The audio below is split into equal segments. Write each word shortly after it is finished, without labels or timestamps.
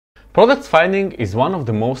Product finding is one of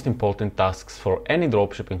the most important tasks for any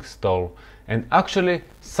dropshipping store, and actually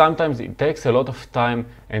sometimes it takes a lot of time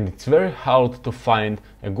and it's very hard to find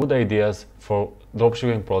good ideas for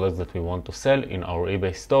dropshipping products that we want to sell in our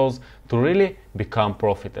eBay stores to really become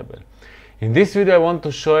profitable. In this video I want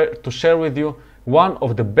to share with you one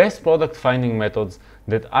of the best product finding methods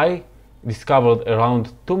that I discovered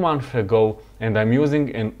around 2 months ago and I'm using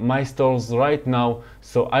in my stores right now.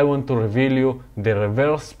 So I want to reveal you the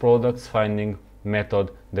reverse products finding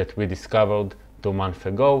method that we discovered 2 months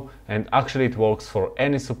ago, and actually it works for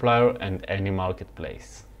any supplier and any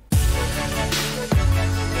marketplace.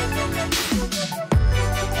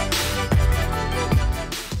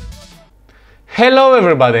 Hello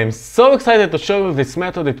everybody, I'm so excited to show you this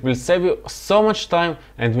method. It will save you so much time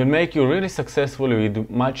and will make you really successful with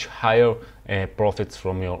much higher profits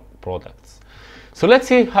from your products. So let's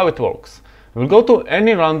see how it works. We'll go to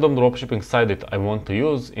any random dropshipping site that I want to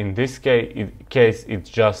use. In this case it's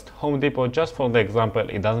just Home Depot. Just for the example,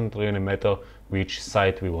 it doesn't really matter which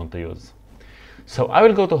site we want to use. So I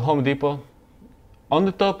will go to Home Depot. On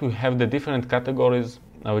the top we have the different categories.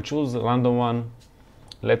 I will choose a random one.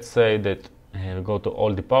 Let's say that we go to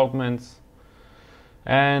all departments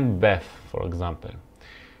and bath, for example.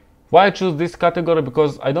 Why I choose this category?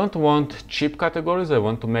 Because I don't want cheap categories. I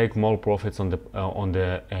want to make more profits on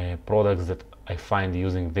the products that I find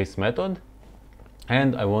using this method,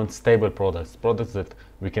 and I want stable products that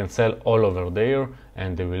we can sell all over the year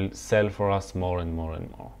and they will sell for us more and more and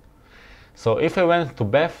more. So if I went to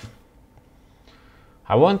bath,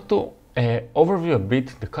 I want to overview a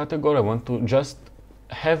bit the category. I want to just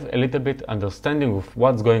have a little bit understanding of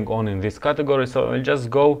what's going on in this category. So I'll just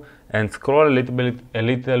go and scroll a little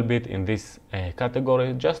bit in this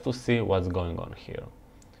category just to see what's going on here.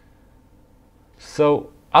 So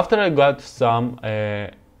after I got some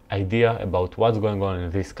idea about what's going on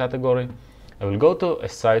in this category, I will go to a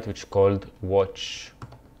site which is called Watch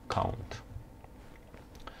Count.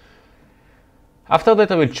 After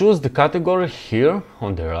that I will choose the category here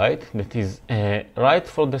on the right that is right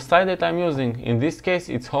for the site that I'm using. In this case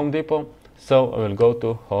it's Home Depot, so I will go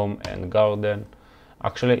to Home and Garden.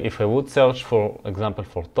 Actually, if I would search for example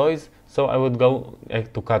for toys, so I would go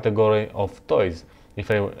to category of toys.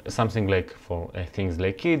 If I something like for things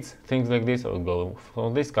like kids, things like this, I would go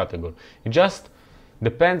for this category. It just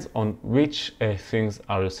depends on which things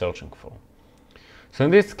are you searching for. So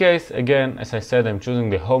in this case, again, as I said, I'm choosing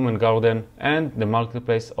the Home and Garden and the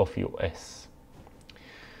marketplace of US.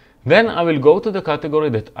 Then I will go to the category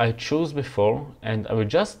that I chose before and I will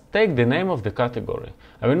just take the name of the category.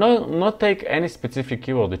 I will not take any specific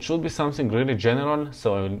keyword. It should be something really general,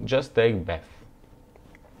 so I will just take bath.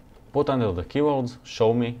 Put under the keywords,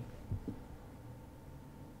 show me.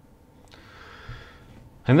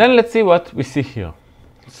 And then let's see what we see here.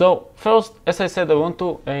 So first, as I said, I want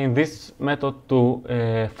to, in this method,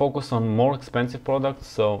 to focus on more expensive products.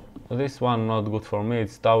 So this one not good for me,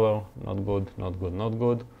 it's tower, not good, not good, not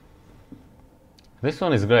good. This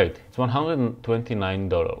one is great, it's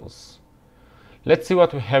 $129. Let's see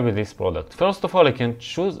what we have with this product. First of all, I can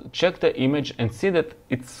check the image and see that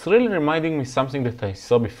it's really reminding me something that I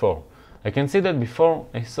saw before. I can see that before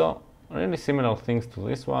I saw really similar things to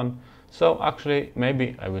this one. So actually,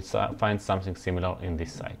 maybe I will find something similar in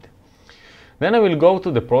this site. Then I will go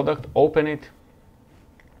to the product, open it,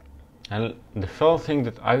 and the first thing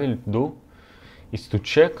that I will do is to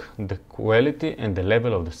check the quality and the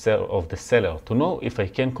level of the seller to know if I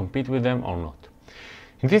can compete with them or not.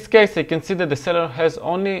 In this case, I can see that the seller has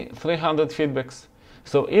only 300 feedbacks.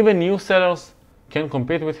 So even new sellers can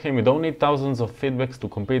compete with him. You don't need thousands of feedbacks to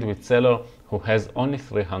compete with seller who has only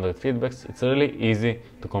 300 feedbacks. It's really easy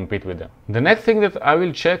to compete with them. The next thing that I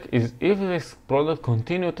will check is if this product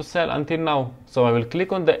continued to sell until now. So I will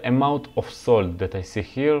click on the amount of sold that I see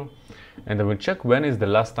here and I will check when is the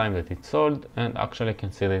last time that it sold, and actually I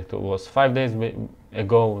can see that it was 5 days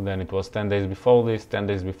ago, then it was 10 days before this, 10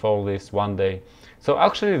 days before this, 1 day. So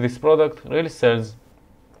actually this product really sells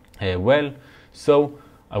well. So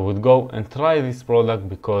I would go and try this product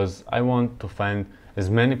because I want to find as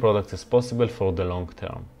many products as possible for the long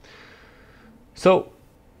term. So,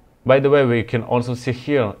 by the way, we can also see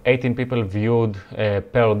here 18 people viewed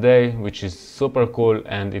per day, which is super cool,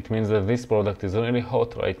 and it means that this product is really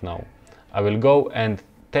hot right now. I will go and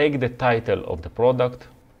take the title of the product.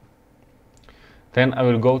 Then I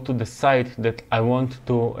will go to the site that I want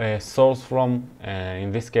to source from.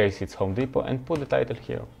 In this case, it's Home Depot, and put the title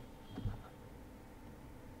here.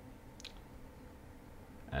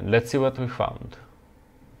 And let's see what we found.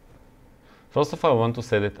 First of all, I want to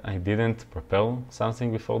say that I didn't prepare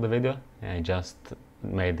something before the video. I just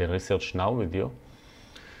made the research now with you.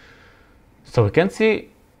 So we can see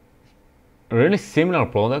really similar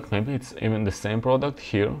product, maybe it's even the same product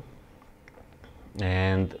here,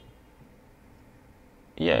 and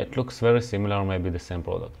yeah, it looks very similar, maybe the same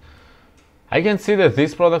product. I can see that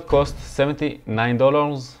this product cost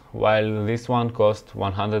 $79 while this one cost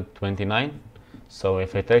 $129. So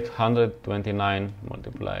if I take 129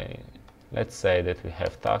 multiply, let's say that we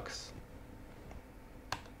have tax,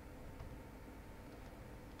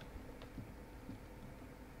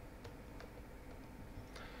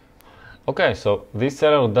 okay, so this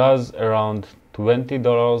seller does around $20,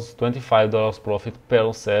 $25 profit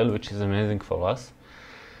per sale, which is amazing for us.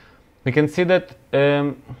 We can see that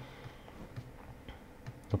the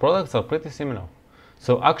products are pretty similar.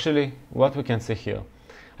 So actually, what we can see here,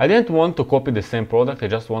 I didn't want to copy the same product, I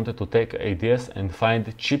just wanted to take ideas and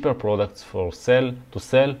find cheaper products for sell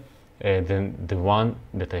than the one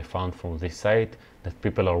that I found from this site that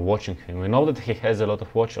people are watching him. We know that he has a lot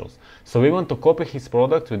of watchers, so we want to copy his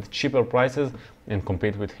product with cheaper prices and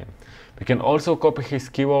compete with him. We can also copy his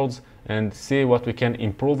keywords and see what we can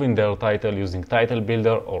improve in their title using Title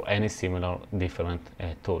Builder or any similar different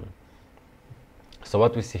tool. So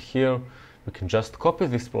what we see here, we can just copy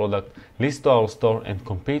this product, list to our store and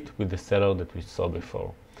compete with the seller that we saw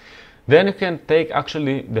before. Then you can take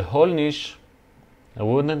actually the whole niche. I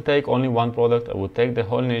wouldn't take only one product, I would take the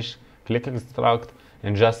whole niche, click extract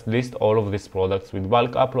and just list all of these products with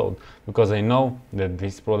bulk upload, because I know that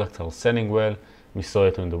these products are selling well. We saw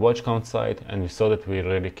it on the watch count site and we saw that we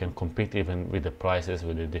really can compete even with the prices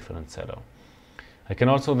with a different seller. I can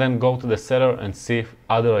also then go to the seller and see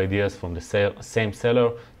other ideas from the same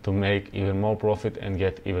seller to make even more profit and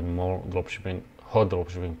get even more dropshipping, hot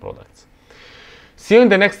dropshipping products. See you in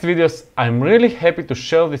the next videos. I'm really happy to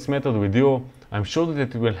share this method with you. I'm sure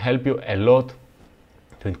that it will help you a lot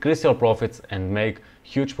to increase your profits and make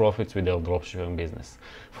huge profits with your dropshipping business.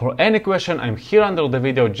 For any question, I'm here under the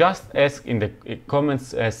video. Just ask in the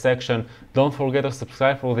comments section. Don't forget to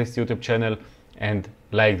subscribe for this YouTube channel and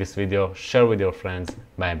like this video, share with your friends.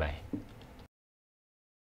 Bye bye.